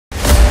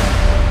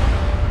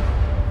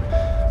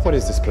What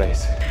is this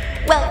place?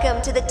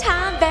 Welcome to the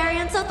Time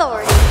Variance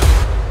Authority.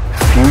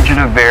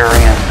 Fugitive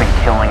variant's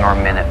been killing our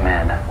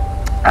Minutemen.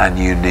 And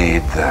you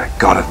need the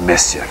God of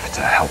Mischief to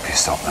help you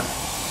stop them.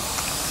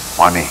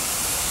 Why me?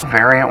 The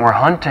variant we're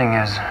hunting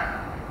is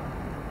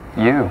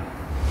you.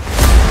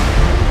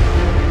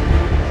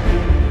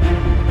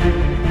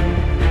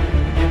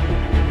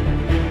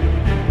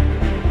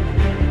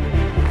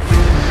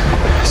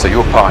 So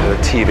you're part of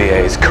the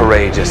TVA's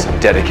courageous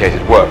and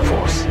dedicated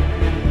workforce.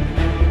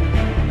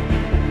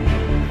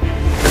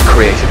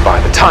 Created by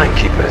the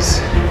Timekeepers.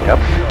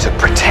 Yep. To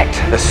protect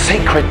the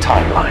sacred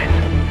timeline.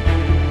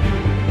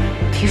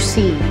 If you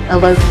see a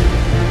Loki,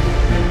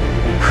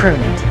 prune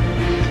it.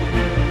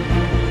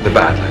 The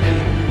bad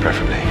Loki,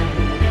 preferably.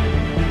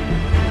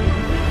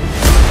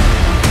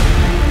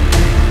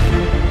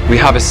 We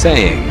have a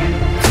saying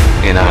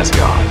in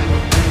Asgard.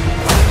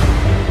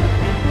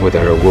 Where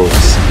there are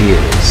wolves'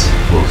 ears,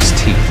 wolves'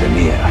 teeth are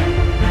near.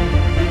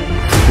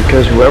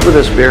 Because whoever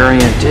this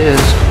variant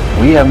is,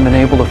 we haven't been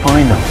able to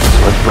find them.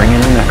 So let's bring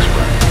in an expert.